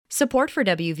Support for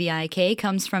WVIK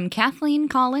comes from Kathleen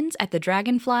Collins at the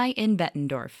Dragonfly in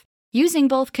Bettendorf, using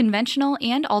both conventional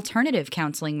and alternative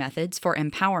counseling methods for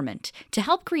empowerment to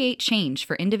help create change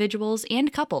for individuals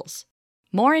and couples.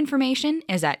 More information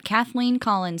is at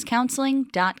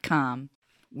KathleenCollinsCounseling.com.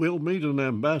 We'll meet an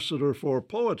ambassador for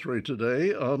poetry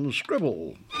today on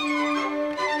Scribble.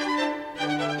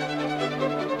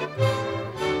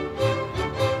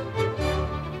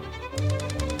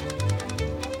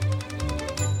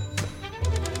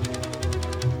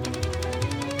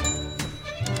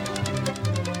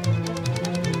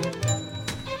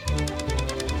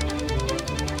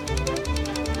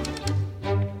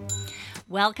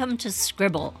 Welcome to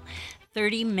Scribble,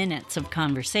 30 minutes of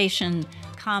conversation,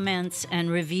 comments, and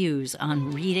reviews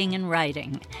on reading and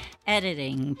writing,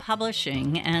 editing,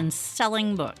 publishing, and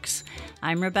selling books.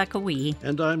 I'm Rebecca Wee.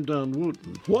 And I'm Don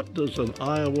Wooten. What does an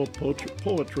Iowa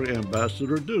poetry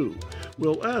ambassador do?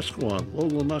 We'll ask one,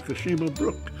 Lola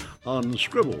Nakashima-Brooke, on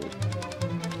Scribble.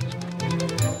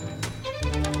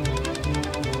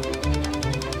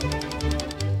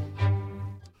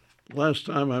 Last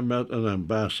time I met an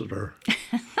ambassador,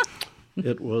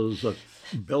 it was a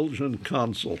Belgian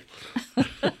consul.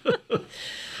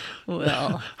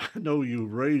 Well, I know you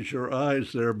raise your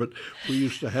eyes there, but we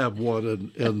used to have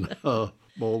one in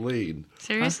Moline.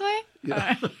 Seriously?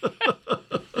 Yeah.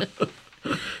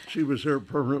 She was here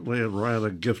permanently and ran a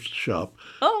gift shop.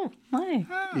 oh, my.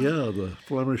 Yeah, the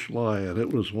Flemish Lion.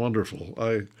 It was wonderful.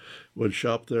 I would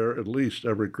shop there at least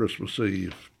every Christmas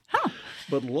Eve.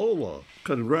 But Lola,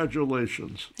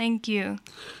 congratulations. Thank you.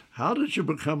 How did you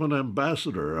become an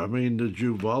ambassador? I mean, did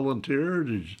you volunteer?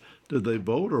 Did they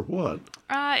vote or what?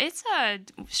 It's a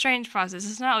strange process.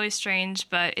 It's not always strange,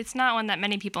 but it's not one that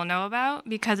many people know about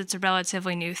because it's a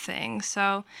relatively new thing.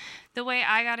 So the way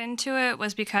I got into it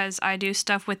was because I do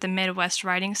stuff with the Midwest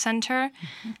Writing Center,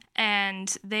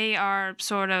 and they are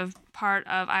sort of part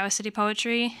of Iowa City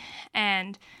Poetry,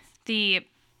 and the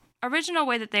original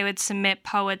way that they would submit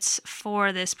poets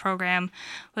for this program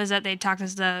was that they'd talk to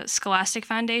the Scholastic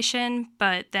Foundation,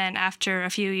 but then after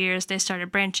a few years, they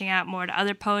started branching out more to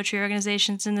other poetry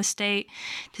organizations in the state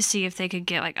to see if they could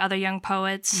get like other young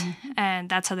poets, and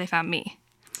that's how they found me.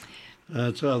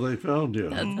 That's how they found you.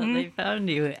 That's how they found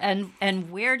you.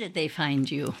 And where did they find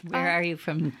you? Where are you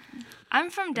from? I'm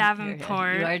from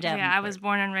Davenport. You are Davenport. Yeah, I was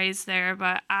born and raised there,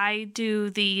 but I do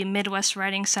the Midwest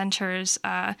Writing Center's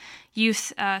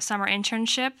youth summer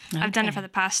internship. Okay. I've done it for the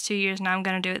past 2 years. Now I'm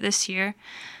going to do it this year.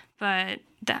 But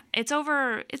it's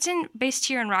based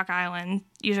here in Rock Island,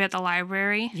 usually at the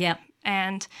library. Yep.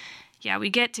 And yeah, we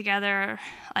get together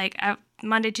like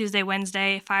Monday, Tuesday,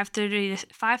 Wednesday, 5:30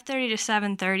 to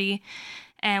 7:30.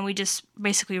 And we just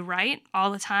basically write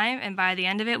all the time. And by the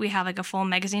end of it, we have like a full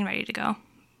magazine ready to go.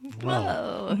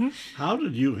 Wow. Whoa. How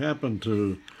did you happen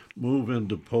to move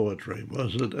into poetry?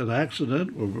 Was it an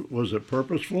accident or was it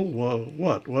purposeful? Well,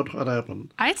 what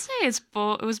happened? I'd say it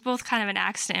was both kind of an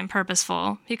accident and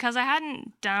purposeful because I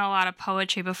hadn't done a lot of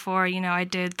poetry before. You know, I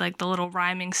did like the little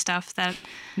rhyming stuff that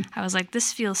I was like,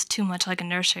 this feels too much like a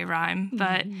nursery rhyme.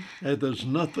 But Hey, there's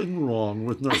nothing wrong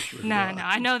with nursery rhymes. No,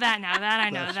 I know that now. I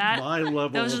know That's that. my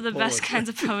level Those of are the best poetry. kinds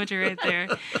of poetry right there.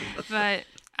 But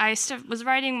I was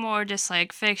writing more just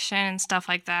like fiction and stuff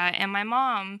like that. And my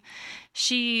mom,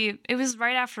 it was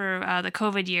right after the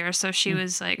COVID year. So she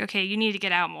was like, okay, you need to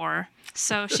get out more.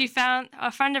 So she found,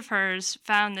 a friend of hers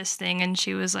found this thing and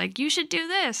she was like, you should do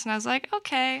this. And I was like,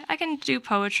 okay, I can do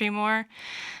poetry more.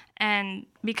 And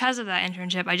because of that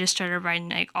internship, I just started writing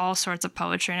like all sorts of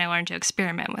poetry and I learned to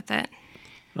experiment with it.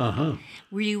 Uh-huh.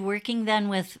 Were you working then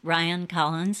with Ryan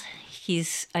Collins?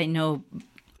 He's, I know...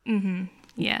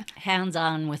 Yeah.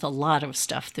 hands-on with a lot of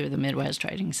stuff through the Midwest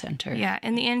Writing Center. Yeah,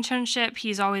 in the internship,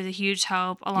 he's always a huge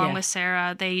help. Along with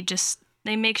Sarah, they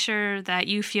make sure that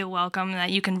you feel welcome,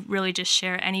 that you can really just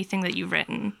share anything that you've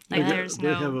written. Like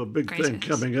They have a big thing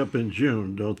coming up in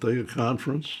June, don't they? A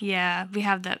conference? Yeah, we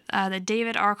have the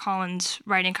David R. Collins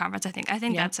Writing Conference. I think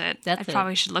that's it. I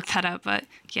probably should look that up, but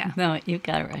yeah. No, you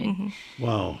got it right.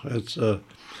 Wow,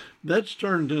 that's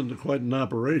turned into quite an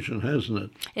operation, hasn't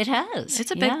it? It has. It's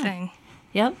a big thing.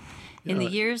 Yep. In the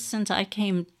years since I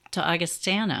came to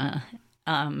Augustana,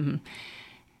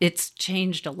 it's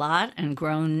changed a lot and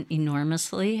grown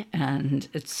enormously, and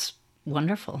it's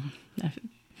wonderful.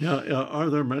 Yeah. Are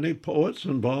there many poets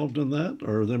involved in that,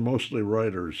 or are they mostly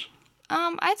writers?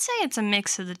 I'd say it's a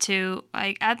mix of the two.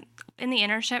 Like in the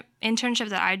internship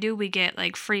that I do, we get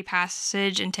like free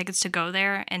passage and tickets to go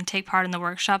there and take part in the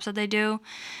workshops that they do.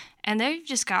 And they've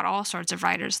just got all sorts of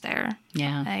writers there.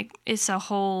 Yeah. Like, it's a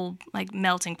whole, like,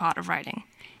 melting pot of writing.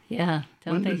 Yeah.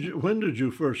 When did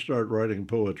you first start writing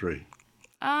poetry?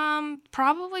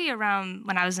 Probably around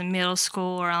when I was in middle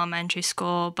school or elementary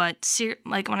school, but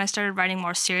like when I started writing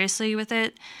more seriously with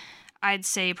it, I'd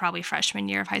say probably freshman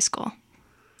year of high school.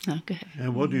 Okay.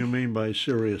 And what do you mean by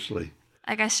seriously?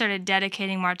 Like I started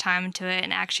dedicating more time to it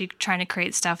and actually trying to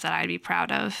create stuff that I'd be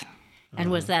proud of.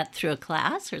 And was that through a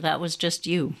class, or that was just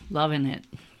you loving it?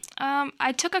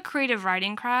 I took a creative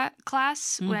writing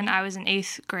class when I was in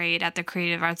 8th grade at the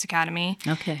Creative Arts Academy.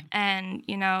 Okay. And,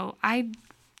 I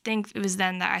think it was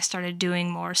then that I started doing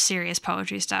more serious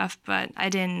poetry stuff, but I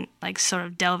didn't like sort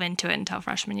of delve into it until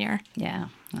freshman year. Yeah.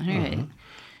 All right.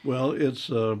 Well, it's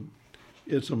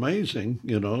amazing,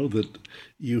 that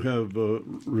you have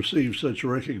received such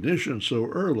recognition so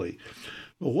early.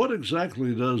 But what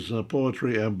exactly does a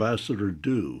poetry ambassador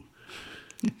do?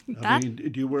 I mean,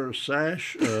 do you wear a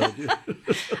sash?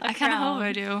 I kind of hope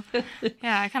I do.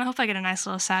 Yeah, I kind of hope I get a nice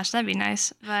little sash. That'd be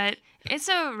nice. But it's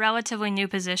a relatively new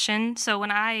position. So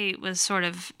when I was sort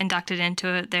of inducted into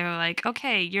it, they were like,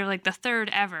 okay, you're like the 3rd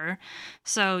ever.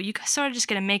 So you sort of just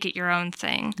get to make it your own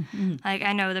thing. Mm-hmm. Like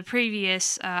I know the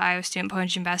previous Iowa Student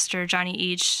Poetry Ambassador, Johnny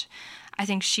Each, I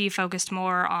think she focused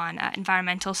more on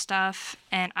environmental stuff.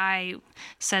 And I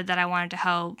said that I wanted to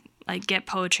help like get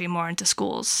poetry more into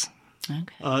schools.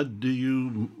 Okay. Do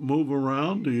you move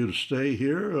around? Do you stay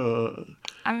here?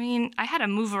 I mean, I had to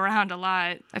move around a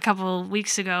lot a couple of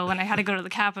weeks ago when I had to go to the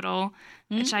Capitol,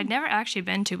 which I'd never actually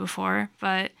been to before.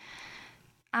 But,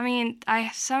 I mean,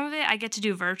 some of it I get to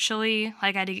do virtually.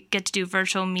 Like, I get to do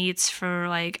virtual meets for,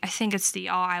 like, I think it's the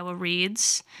All Iowa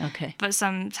Reads. Okay. But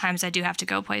sometimes I do have to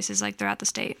go places, like, throughout the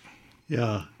state.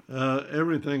 Yeah.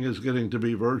 Everything is getting to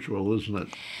be virtual, isn't it?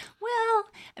 Well,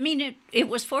 I mean, it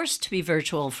was forced to be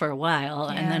virtual for a while,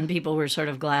 and then people were sort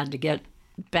of glad to get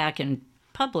back in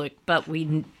public, but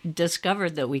we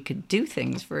discovered that we could do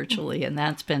things virtually, and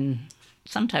that's been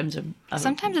sometimes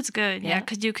sometimes it's good,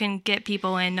 because you can get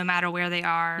people in no matter where they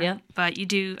are. Yeah. But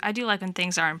I do like when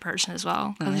things are in person as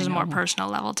well, because there's a more personal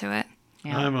level to it.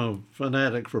 Yeah. I'm a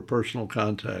fanatic for personal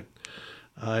contact.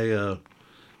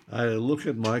 I look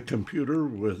at my computer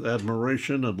with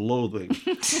admiration and loathing.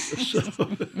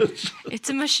 It's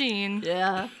a machine.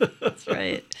 Yeah, that's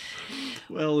right.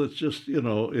 Well, it's just,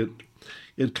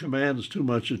 it commands too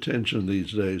much attention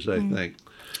these days, I think.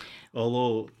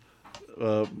 Although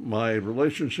my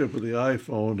relationship with the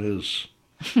iPhone is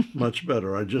much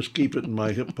better. I just keep it in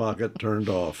my hip pocket turned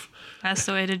off. That's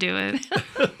the way to do it.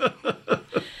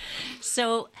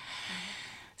 So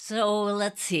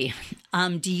let's see.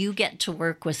 Do you get to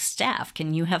work with staff?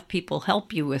 Can you have people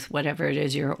help you with whatever it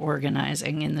is you're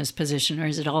organizing in this position, or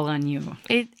is it all on you?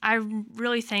 I'm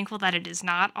really thankful that it is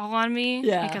not all on me,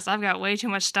 because I've got way too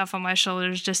much stuff on my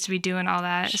shoulders just to be doing all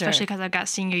that, especially because I've got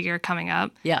senior year coming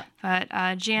up. Yeah. But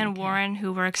Jan Warren,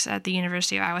 who works at the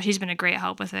University of Iowa, she's been a great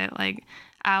help with it. Like,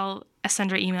 I'll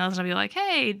send her emails and I'll be like,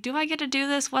 hey, do I get to do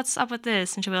this? What's up with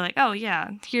this? And she'll be like, oh,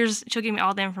 yeah, she'll give me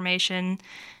all the information.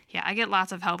 Yeah, I get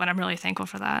lots of help, and I'm really thankful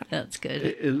for that. That's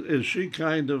good. Is she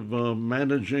kind of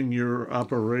managing your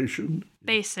operation?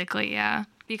 Basically, yeah.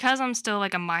 Because I'm still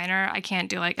like a minor, I can't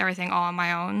do like everything all on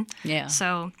my own. Yeah.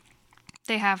 So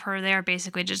they have her there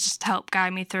basically just to help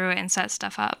guide me through it and set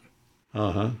stuff up.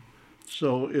 Uh-huh.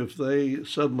 So if they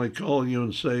suddenly call you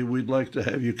and say, we'd like to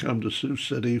have you come to Sioux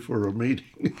City for a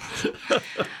meeting.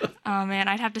 Oh, man,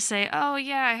 I'd have to say, oh,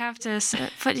 yeah, I have to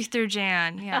put you through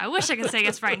Jan. Yeah, I wish I could say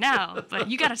yes right now, but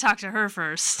you got to talk to her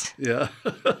first. Yeah.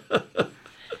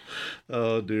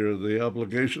 Oh, dear, the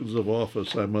obligations of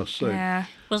office, I must say. Yeah.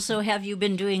 Well, so have you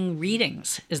been doing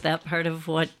readings? Is that part of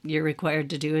what you're required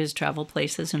to do, is travel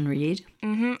places and read?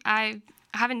 Mm-hmm. I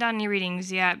haven't done any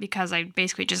readings yet because I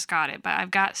basically just got it, but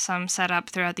I've got some set up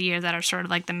throughout the year that are sort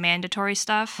of like the mandatory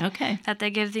stuff that they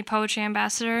give the poetry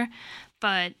ambassador.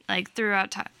 But like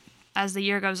throughout time, as the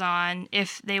year goes on,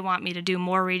 if they want me to do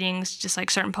more readings, just like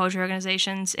certain poetry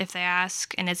organizations, if they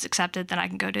ask and it's accepted, then I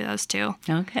can go do those too.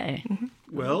 Okay. Mm-hmm.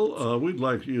 Well, we'd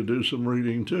like you to do some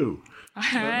reading too. All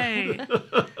right.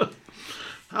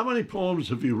 How many poems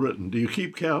have you written? Do you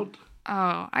keep count?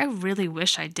 Oh, I really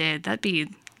wish I did. I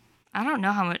don't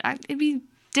know how much. It'd be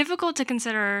difficult to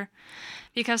consider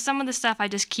because some of the stuff I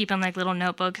just keep in like little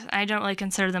notebooks. I don't really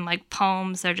consider them like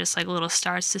poems. They're just like little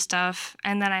starts to stuff.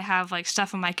 And then I have like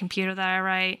stuff on my computer that I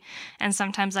write. And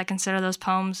sometimes I consider those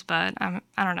poems, but I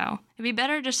don't know. It'd be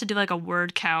better just to do like a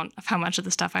word count of how much of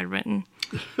the stuff I'd written.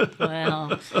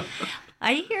 Well,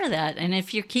 I hear that. And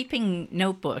if you're keeping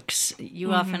notebooks,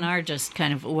 you often are just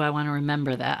kind of, I want to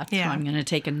remember that. Yeah. So I'm going to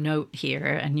take a note here,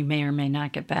 and you may or may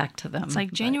not get back to them. It's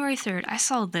like January 3rd, I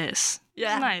saw this.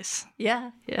 Yeah. Nice.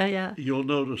 Yeah. You'll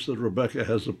notice that Rebecca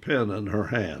has a pen in her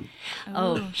hand.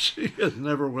 Oh, She is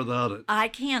never without it. I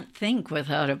can't think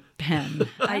without a pen.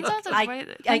 I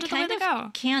kind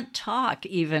of can't talk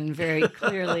even very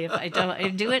clearly if I don't. I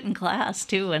do it in class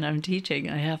too when I'm teaching.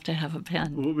 I have to have a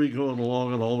pen. We'll be going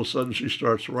along, and all of a sudden she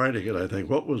starts writing it. I think,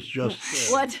 what was just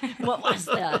said? What was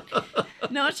that?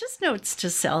 No, it's just notes to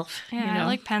self. Yeah, I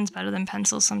like pens better than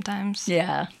pencils sometimes.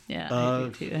 Yeah, I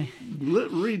do too.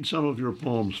 Read some of your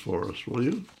poems for us, will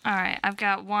you? All right, I've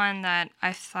got one that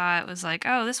I thought was like,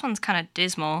 oh, this one's kind of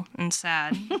dismal and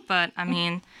sad. But, I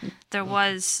mean, there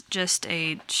was just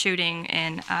a shooting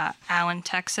in Allen,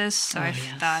 Texas, so I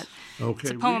thought okay,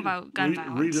 it's a poem about gun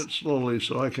violence. Read it slowly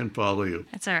so I can follow you.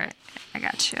 It's all right. I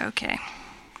got you. Okay.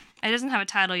 It doesn't have a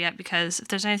title yet because if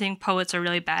there's anything poets are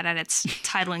really bad at, it's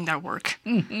titling their work.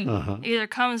 Uh-huh. It either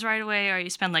comes right away or you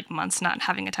spend like months not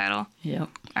having a title. Yep.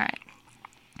 All right.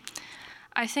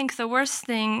 I think the worst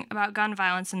thing about gun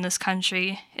violence in this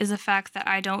country is the fact that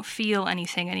I don't feel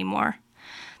anything anymore.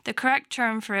 The correct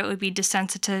term for it would be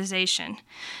desensitization.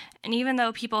 And even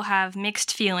though people have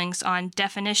mixed feelings on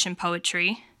definition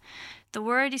poetry, the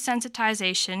word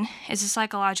desensitization is a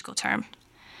psychological term.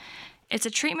 It's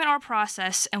a treatment or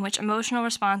process in which emotional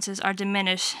responses are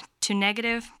diminished to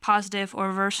negative, positive, or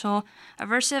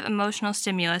aversive emotional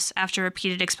stimulus after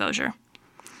repeated exposure.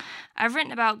 I've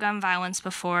written about gun violence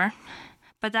before,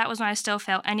 but that was when I still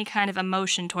felt any kind of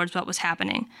emotion towards what was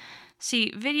happening.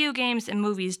 See, video games and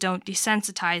movies don't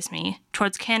desensitize me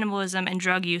towards cannibalism and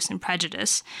drug use and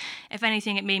prejudice. If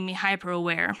anything, it made me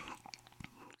hyper-aware.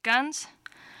 Guns?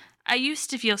 I used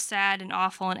to feel sad and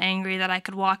awful and angry that I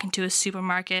could walk into a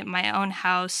supermarket, my own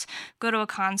house, go to a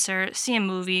concert, see a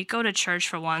movie, go to church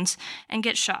for once, and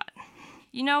get shot.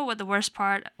 You know what the worst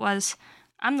part was?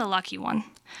 I'm the lucky one.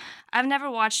 I've never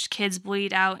watched kids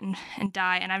bleed out and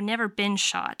die, and I've never been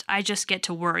shot. I just get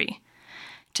to worry.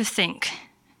 To think,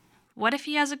 what if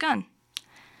he has a gun?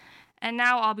 And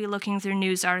now I'll be looking through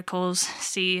news articles,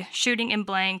 see shooting in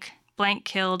blank, blank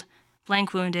killed,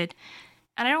 blank wounded,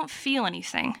 and I don't feel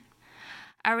anything.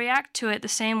 I react to it the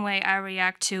same way I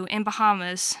react to, in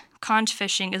Bahamas, conch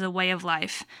fishing is a way of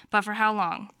life. But for how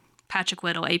long? Patrick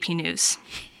Whittle, AP News.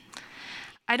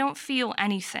 I don't feel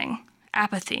anything.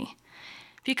 Apathy.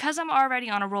 Because I'm already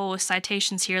on a roll with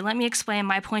citations here, let me explain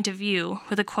my point of view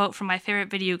with a quote from my favorite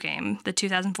video game, the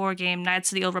 2004 game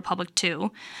Knights of the Old Republic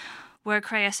 2, where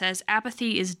Kreia says,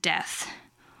 "Apathy is death.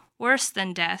 Worse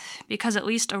than death, because at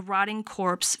least a rotting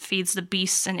corpse feeds the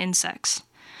beasts and insects."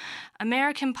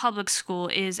 American public school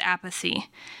is apathy.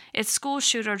 It's school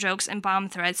shooter jokes and bomb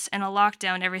threats and a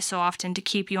lockdown every so often to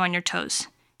keep you on your toes.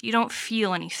 You don't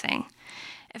feel anything.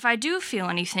 If I do feel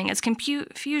anything, it's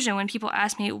confusion when people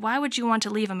ask me, why would you want to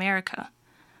leave America?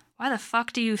 Why the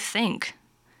fuck do you think?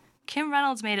 Kim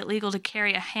Reynolds made it legal to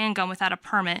carry a handgun without a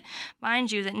permit.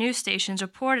 Mind you that news stations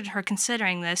reported her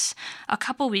considering this a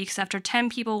couple weeks after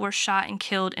 10 people were shot and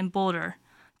killed in Boulder.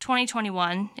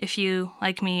 2021, if you,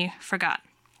 like me, forgot.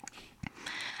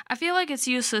 I feel like it's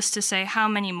useless to say how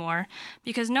many more,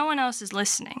 because no one else is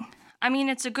listening. I mean,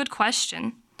 it's a good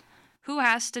question. Who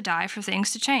has to die for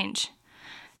things to change?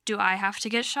 Do I have to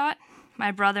get shot? My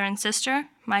brother and sister?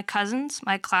 My cousins?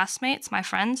 My classmates? My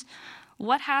friends?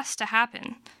 What has to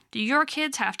happen? Do your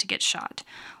kids have to get shot?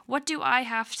 What do I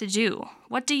have to do?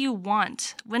 What do you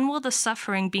want? When will the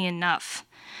suffering be enough?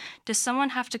 Does someone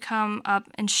have to come up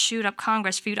and shoot up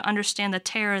Congress for you to understand the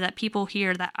terror that people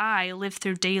here that I live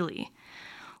through daily?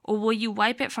 Or will you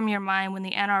wipe it from your mind when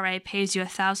the NRA pays you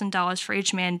 $1,000 for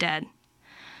each man dead?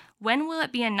 When will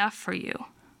it be enough for you?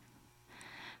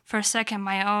 For a second,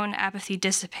 my own apathy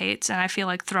dissipates and I feel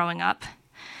like throwing up.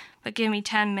 But give me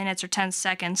 10 minutes or 10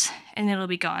 seconds and it'll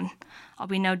be gone. I'll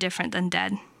be no different than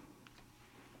dead.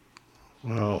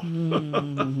 Wow.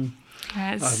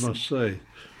 I must say,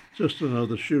 just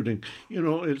another shooting. You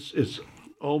know, it's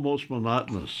almost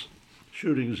monotonous.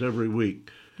 Shootings every week.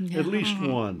 Yeah. At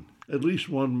least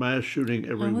one mass shooting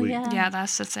every week. Yeah,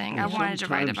 that's the thing. I wanted to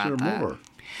write about that. More.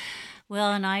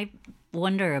 Well, and I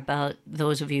wonder about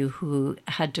those of you who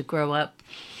had to grow up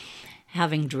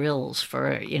having drills for,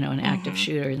 an active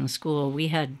shooter in the school. We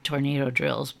had tornado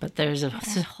drills, but there's a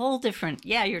whole different,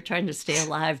 you're trying to stay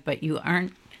alive, but you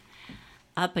aren't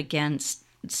up against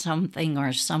something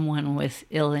or someone with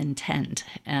ill intent.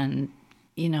 And,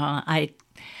 I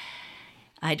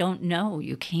don't know.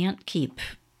 You can't keep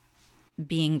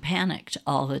being panicked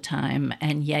all the time,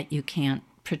 and yet you can't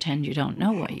pretend you don't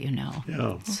know what you know.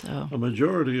 Yeah. So a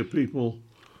majority of people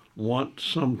want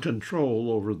some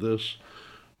control over this,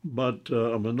 but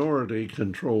a minority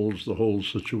controls the whole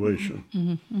situation.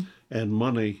 Mm-hmm. And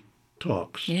money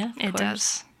talks. yeah, it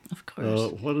does. Of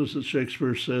course. What is it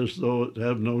Shakespeare says, though it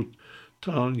have no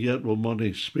tongue, yet will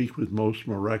money speak with most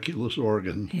miraculous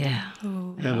organ. Yeah.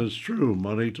 Ooh. And it's true,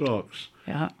 money talks.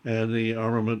 Yeah. And the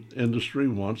armament industry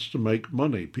wants to make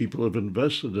money. People have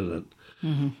invested in it.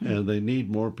 Mm-hmm. And they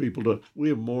need more people to. We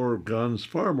have more guns,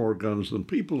 far more guns than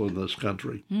people in this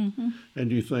country. Mm-hmm.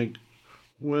 And you think,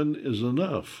 when is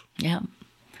enough? Yeah.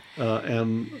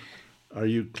 And are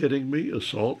you kidding me?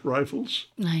 Assault rifles?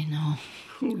 I know.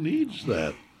 Who needs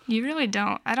that? You really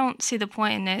don't. I don't see the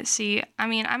point in it. See, I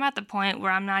mean, I'm at the point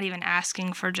where I'm not even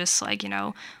asking for just like,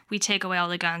 we take away all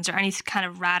the guns or any kind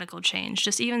of radical change.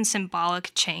 Just even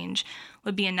symbolic change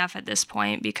would be enough at this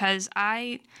point because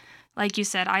like you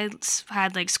said, I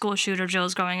had like school shooter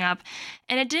drills growing up,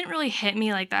 and it didn't really hit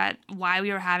me like that why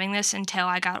we were having this until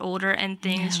I got older and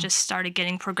things just started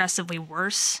getting progressively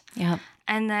worse. Yeah.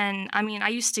 And then, I mean, I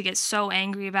used to get so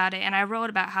angry about it, and I wrote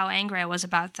about how angry I was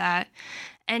about that.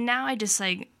 And now I just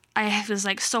I was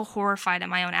like so horrified at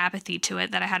my own apathy to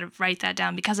it that I had to write that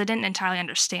down because I didn't entirely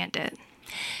understand it.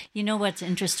 You know what's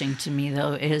interesting to me,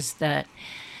 though, is that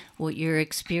what you're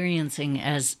experiencing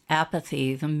as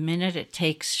apathy, the minute it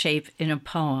takes shape in a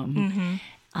poem,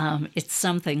 it's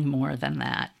something more than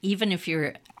that. Even if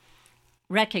you're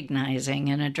recognizing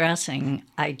and addressing,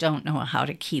 I don't know how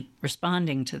to keep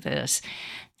responding to this,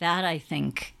 that I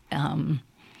think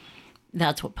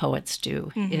that's what poets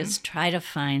do, is try to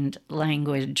find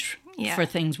language for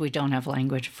things we don't have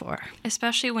language for.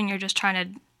 Especially when you're just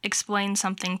trying to explain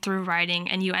something through writing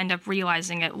and you end up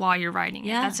realizing it while you're writing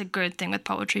it. That's a good thing with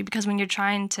poetry because when you're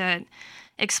trying to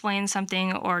explain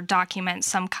something or document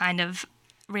some kind of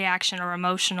reaction or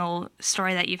emotional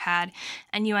story that you've had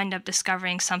and you end up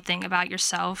discovering something about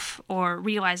yourself or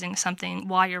realizing something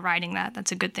while you're writing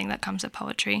that's a good thing that comes with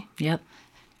poetry. Yep.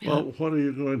 Well, what are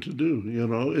you going to do?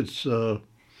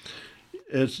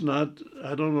 It's not,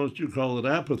 I don't know what you call it,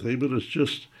 apathy, but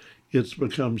it's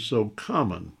become so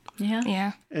common. Yeah.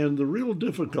 Yeah. And the real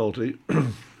difficulty,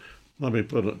 let me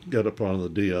get upon the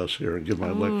dais here and give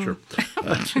my lecture.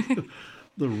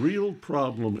 The real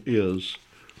problem is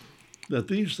that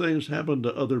these things happen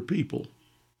to other people.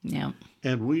 Yeah.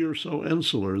 And we are so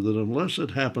insular that unless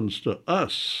it happens to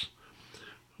us,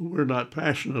 we're not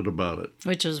passionate about it.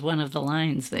 Which is one of the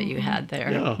lines that you had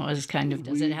there. Yeah. Was kind of,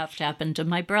 does it have to happen to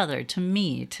my brother, to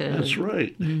me, to... That's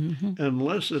right.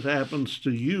 Unless it happens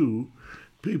to you,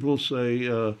 people say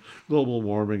global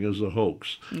warming is a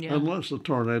hoax. Yeah. Unless a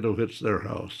tornado hits their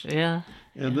house. Yeah.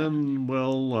 And then,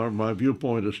 my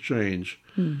viewpoint has changed.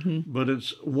 But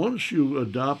it's once you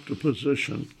adopt a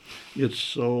position, it's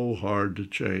so hard to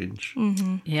change.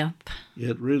 Yep.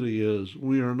 It really is.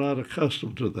 We are not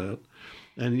accustomed to that.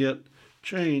 And yet,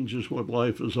 change is what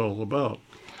life is all about.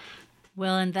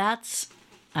 Well, and that's,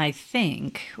 I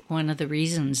think, one of the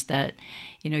reasons that,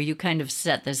 you kind of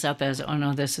set this up as, oh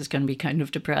no, this is going to be kind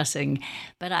of depressing.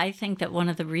 But I think that one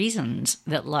of the reasons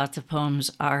that lots of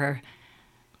poems are,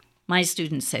 my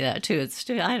students say that too,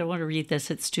 I don't want to read this,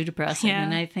 it's too depressing. Yeah.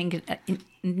 And I think,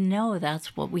 no,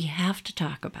 that's what we have to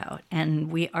talk about.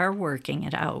 And we are working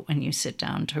it out when you sit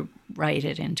down to write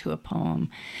it into a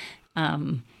poem.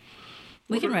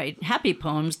 We can write happy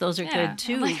poems; those are good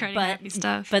too. I like writing happy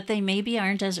stuff. But they maybe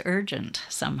aren't as urgent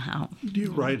somehow. Do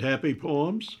you write happy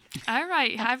poems?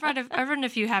 I've written a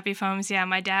few happy poems. Yeah,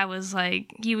 my dad was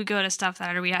like, he would go to stuff that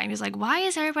I'd read out. He was like, "Why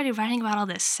is everybody writing about all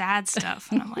this sad stuff?"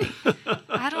 And I'm like,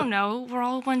 I don't know. We're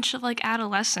all a bunch of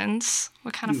adolescents.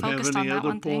 We're kind of focused on that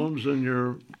one thing. Do you have any other poems in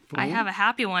your poem? I have a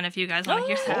happy one if you guys want to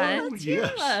hear that. Let's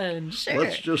hear one. Sure.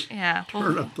 Let's just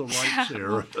turn up the lights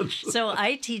here. So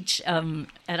I teach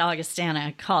at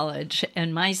Augustana College,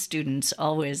 and my students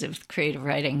always, with creative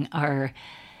writing,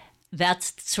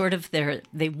 that's sort of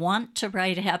they want to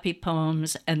write happy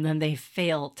poems, and then they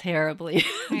fail terribly.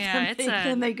 Yeah,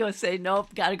 then they go say,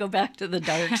 nope, got to go back to the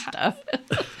dark stuff.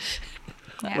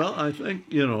 Yeah. Well, I think,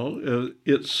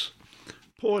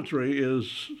 poetry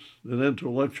is an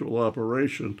intellectual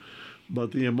operation,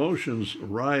 but the emotions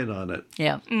ride on it.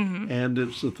 Yeah. And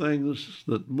it's the things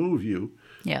that move you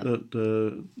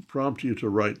that prompt you to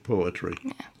write poetry.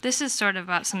 Yeah. This is sort of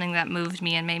about something that moved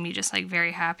me and made me just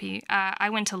very happy. I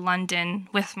went to London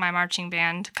with my marching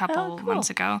band a couple months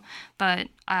ago, but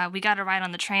we got to ride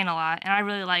on the train a lot, and I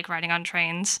really like riding on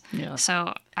trains. Yeah.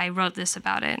 So I wrote this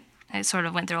about it. It sort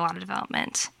of went through a lot of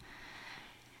development.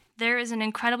 There is an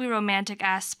incredibly romantic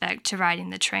aspect to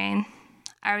riding the train.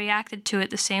 I reacted to it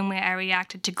the same way I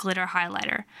reacted to glitter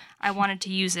highlighter. I wanted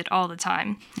to use it all the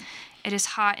time. It is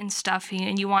hot and stuffy,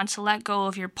 and you want to let go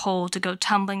of your pole to go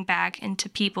tumbling back into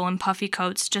people in puffy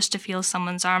coats just to feel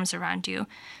someone's arms around you.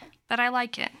 But I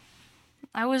like it.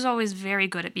 I was always very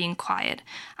good at being quiet.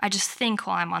 I just think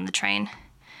while I'm on the train.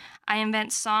 I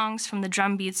invent songs from the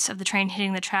drum beats of the train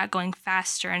hitting the track going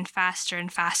faster and faster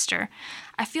and faster.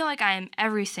 I feel like I am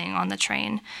everything on the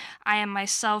train. I am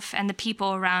myself and the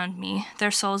people around me,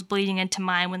 their souls bleeding into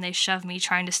mine when they shove me,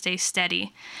 trying to stay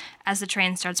steady as the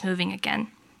train starts moving again.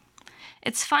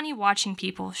 It's funny watching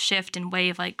people shift and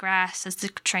wave like grass as the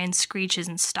train screeches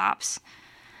and stops.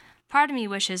 Part of me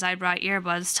wishes I'd brought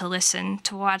earbuds to listen,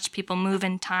 to watch people move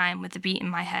in time with the beat in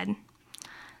my head.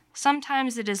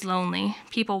 Sometimes it is lonely,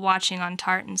 people watching on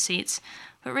tartan seats,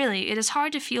 but really, it is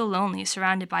hard to feel lonely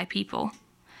surrounded by people.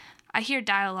 I hear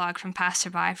dialogue from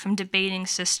passerby, from debating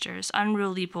sisters,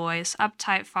 unruly boys,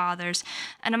 uptight fathers,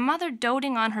 and a mother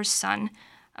doting on her son,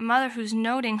 a mother who's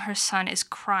noting her son is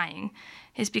crying,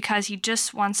 is because he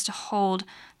just wants to hold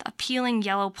the appealing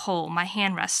yellow pole my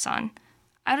hand rests on.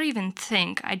 I don't even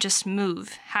think, I just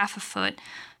move half a foot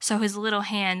so his little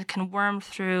hand can worm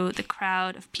through the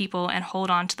crowd of people and hold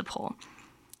on to the pole.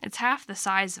 It's half the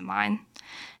size of mine.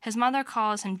 His mother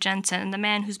calls him Jensen, and the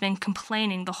man who's been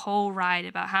complaining the whole ride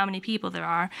about how many people there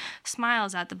are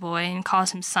smiles at the boy and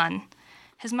calls him son.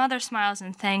 His mother smiles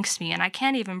and thanks me, and I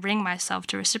can't even bring myself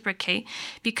to reciprocate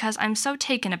because I'm so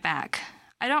taken aback.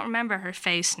 I don't remember her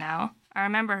face now. I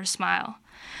remember her smile.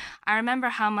 I remember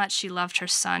how much she loved her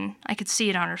son. I could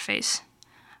see it on her face.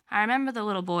 I remember the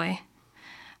little boy.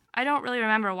 I don't really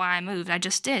remember why I moved. I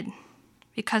just did.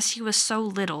 Because he was so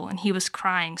little, and he was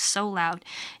crying so loud,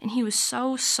 and he was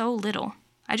so little.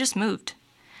 I just moved.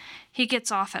 He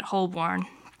gets off at Holborn.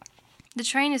 The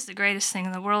train is the greatest thing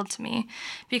in the world to me,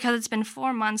 because it's been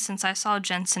 4 months since I saw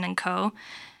Jensen and Co.,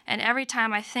 and every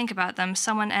time I think about them,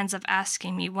 someone ends up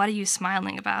asking me, "What are you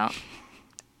smiling about?"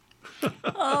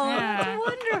 Oh, Yeah.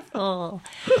 Wonderful.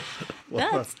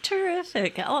 That's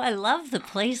terrific. Oh, I love the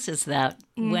places that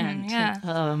went. yeah.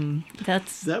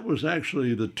 That was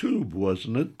actually the Tube,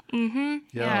 wasn't it? Mm-hmm.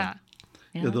 Yeah.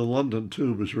 Yeah, the London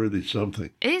Tube is really something.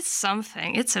 It's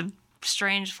something. It's a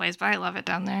strange place, but I love it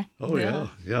down there. Oh, yeah.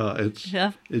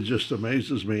 Yeah. It just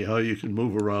amazes me how you can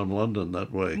move around London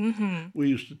that way. Mm-hmm. We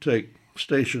used to take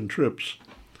station trips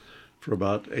for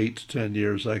about 8 to 10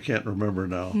 years. I can't remember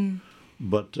now.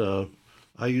 But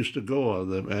I used to go on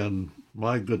them, and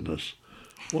my goodness,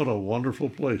 what a wonderful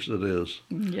place it is.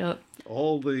 Yep.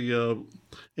 All the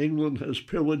England has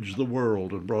pillaged the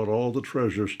world and brought all the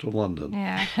treasures to London.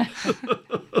 Yeah.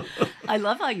 I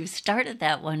love how you started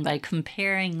that one by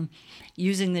comparing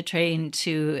using the train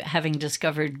to having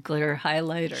discovered glitter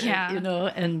highlighter,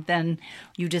 Yeah. and then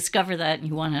you discover that and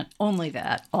you want it, only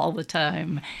that all the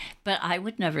time. But I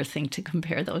would never think to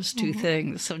compare those two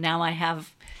things. So now I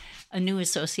have a new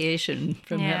association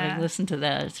from having listened to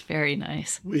that. It's very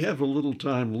nice. We have a little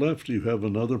time left. Do you have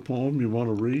another poem you want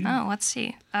to read? Oh, let's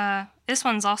see. This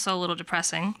one's also a little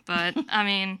depressing, but I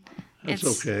mean, It's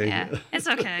okay. Yeah, it's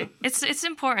okay. It's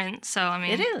important. So I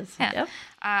mean, It is. Yeah. Yep.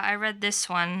 I read this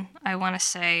one. I want to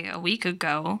say a week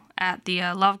ago at the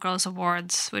Love Girls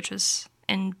Awards, which was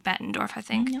in Bettendorf, I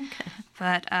think. Okay.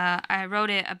 But I wrote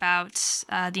it about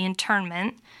the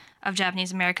internment of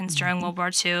Japanese Americans during World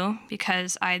War II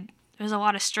because there's a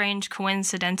lot of strange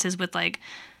coincidences with like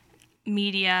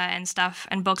media and stuff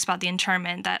and books about the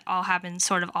internment that all happened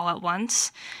sort of all at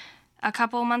once a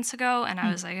couple months ago, and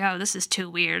I was like, oh, this is too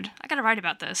weird. I gotta write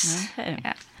about this. Okay.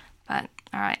 Yeah. But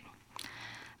all right.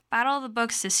 Battle of the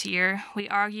Books this year, we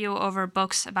argue over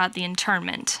books about the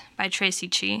internment by Tracy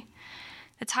Chi.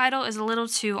 The title is a little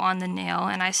too on the nail,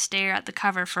 and I stare at the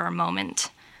cover for a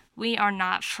moment. We are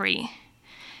not free.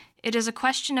 It is a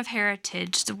question of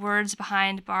heritage, the words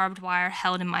behind barbed wire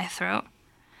held in my throat.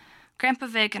 Grandpa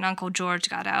Vic and Uncle George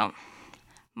got out.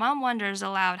 My mom wonders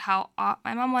aloud how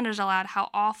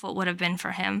awful it would have been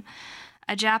for him.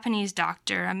 A Japanese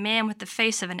doctor, a man with the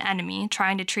face of an enemy,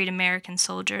 trying to treat American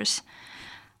soldiers.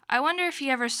 I wonder if he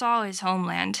ever saw his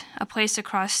homeland, a place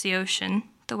across the ocean,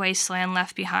 the wasteland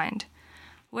left behind.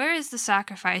 Where is the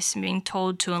sacrifice in being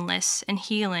told to enlist, in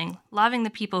healing, loving the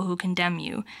people who condemn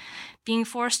you, being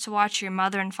forced to watch your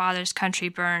mother and father's country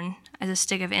burn as a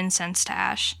stick of incense to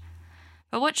ash?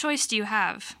 But what choice do you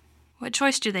have? What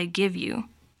choice do they give you?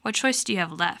 What choice do you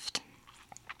have left?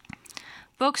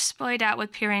 Books splayed out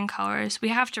with peering colors. We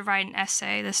have to write an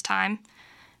essay this time.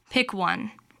 Pick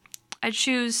one. I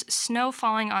choose Snow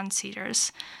Falling on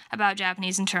Cedars, about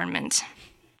Japanese internment.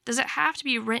 Does it have to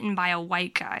be written by a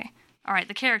white guy? All right,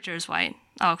 the character is white.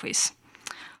 Oh, please.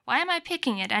 Why am I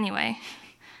picking it anyway?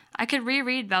 I could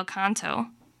reread Bel Canto.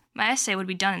 My essay would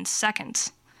be done in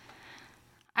seconds.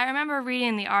 I remember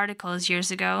reading the articles years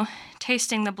ago,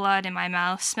 tasting the blood in my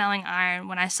mouth, smelling iron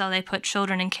when I saw they put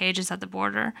children in cages at the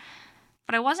border.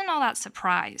 But I wasn't all that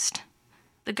surprised.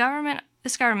 This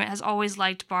government has always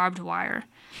liked barbed wire.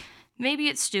 Maybe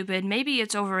it's stupid, maybe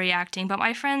it's overreacting, but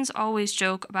my friends always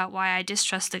joke about why I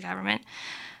distrust the government.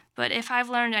 But if I've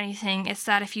learned anything, it's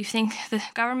that if you think the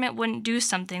government wouldn't do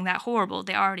something that horrible,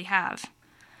 they already have.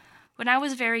 When I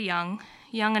was very young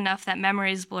enough that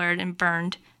memories blurred and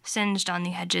burned, singed on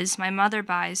the edges, my mother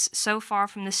buys So Far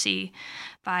from the Sea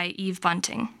by Eve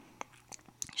Bunting.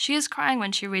 She is crying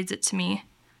when she reads it to me.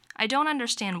 I don't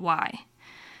understand why.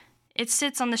 It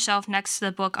sits on the shelf next to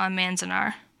the book on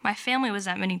Manzanar. My family was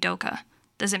at Minidoka.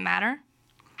 Does it matter?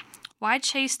 Why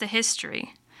chase the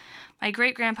history? My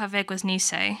great-grandpa Vic was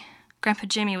Nisei. Grandpa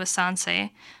Jimmy was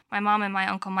Sansei. My mom and my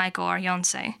Uncle Michael are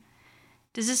Yonsei.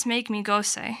 Does this make me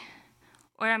Gosei?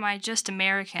 Or am I just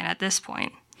American at this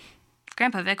point?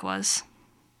 Grandpa Vic was.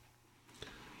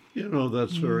 You know,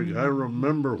 that's very... I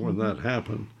remember when that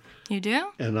happened. You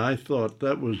do? And I thought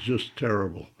that was just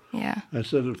terrible. Yeah. I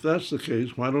said, if that's the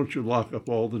case, why don't you lock up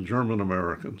all the German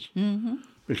Americans? Mm-hmm.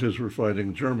 Because we're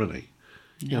fighting Germany.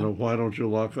 Yeah. You know, why don't you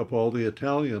lock up all the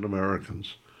Italian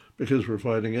Americans? Because we're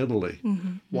fighting Italy.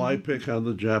 Mm-hmm. Why pick on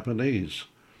the Japanese?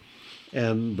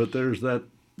 But there's that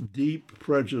deep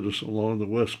prejudice along the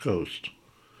West Coast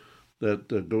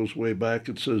that goes way back.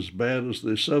 It's as bad as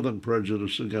the Southern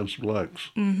prejudice against blacks.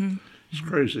 Mm-hmm. It's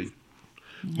crazy.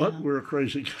 Yeah. But we're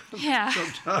crazy Yeah.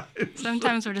 sometimes.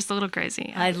 Sometimes we're just a little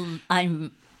crazy.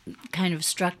 I'm kind of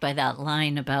struck by that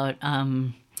line about,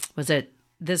 was it,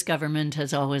 this government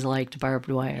has always liked barbed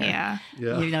wire. Yeah.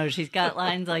 Yeah. You know, she's got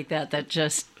lines like that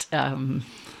just,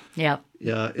 yeah.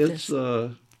 Yeah, it's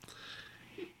an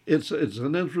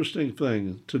interesting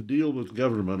thing to deal with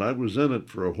government. I was in it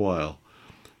for a while,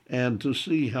 and to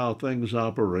see how things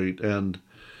operate and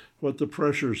what the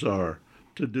pressures are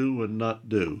to do and not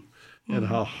do, and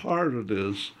how hard it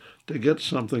is to get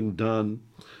something done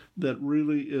that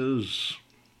really is,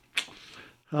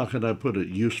 how can I put it,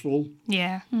 useful,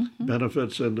 Yeah.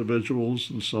 benefits individuals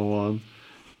and so on.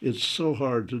 It's so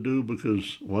hard to do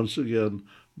because, once again,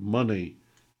 money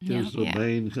is the Yeah.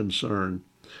 main concern.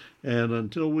 And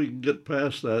until we can get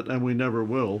past that, and we never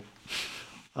will,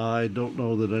 I don't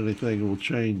know that anything will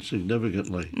change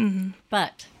significantly.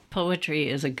 But poetry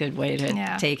is a good way to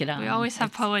Yeah. take it on. We always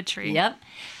have poetry. Yep.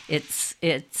 It's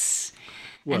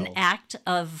an Well- act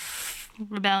of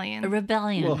Rebellion. a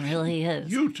rebellion, Well, really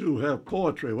is. You two have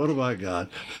poetry. What have I got?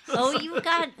 Oh, you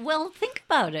got, well, think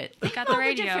about it. Think got about the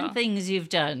radio. different things you've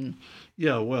done.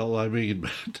 Yeah, well, I mean,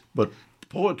 but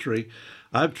poetry,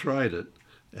 I've tried it,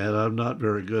 and I'm not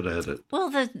very good at it. Well,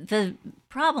 the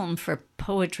problem for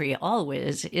poetry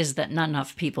always is that not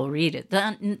enough people read it.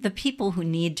 The people who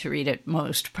need to read it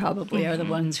most probably are the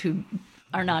ones who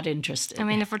are not interested. I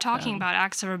mean, if we're talking about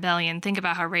acts of rebellion, think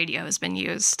about how radio has been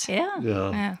used. Yeah.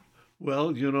 Yeah.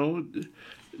 Well, you know,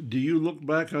 do you look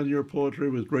back on your poetry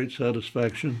with great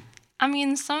satisfaction? I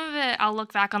mean, some of it, I'll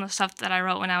look back on the stuff that I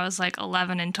wrote when I was like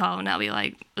 11 and 12, and I'll be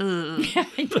like, ugh.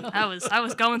 I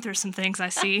was going through some things, I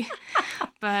see.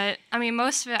 But, I mean,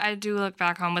 most of it I do look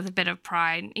back on with a bit of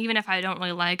pride. Even if I don't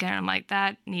really like it, and I'm like,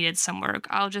 that needed some work.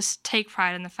 I'll just take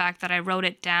pride in the fact that I wrote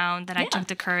it down, that I took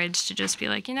the courage to just be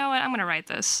like, you know what, I'm going to write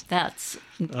this. That's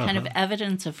kind of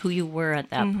evidence of who you were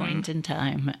at that point in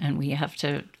time, and we have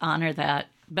to honor that.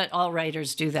 But all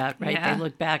writers do that, right? Yeah. They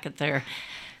look back at their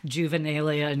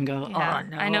juvenilia and go, Yeah. oh,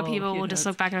 no. I know people will just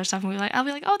look back at our stuff and I'll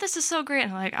be like, oh, this is so great.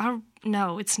 And I'm like, oh,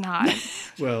 no, it's not.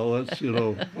 Well, that's, you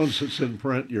know, once it's in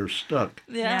print, you're stuck.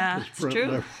 Yeah, it's Print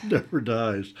true. never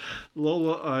dies.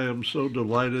 Lola, I am so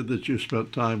delighted that you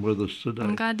spent time with us today.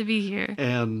 I'm glad to be here.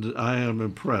 And I am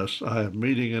impressed. I am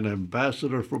meeting an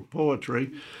ambassador for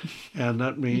poetry, and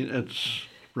that means it's,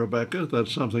 Rebecca,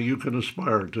 that's something you can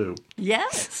aspire to.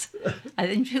 Yes. I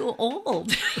think you're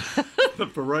old.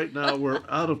 But for right now, we're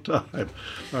out of time.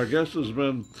 Our guest has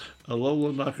been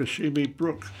Lola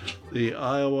Nakashima-Brooke, the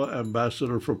Iowa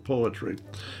Ambassador for Poetry.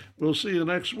 We'll see you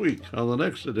next week on the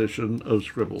next edition of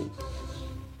Scribble.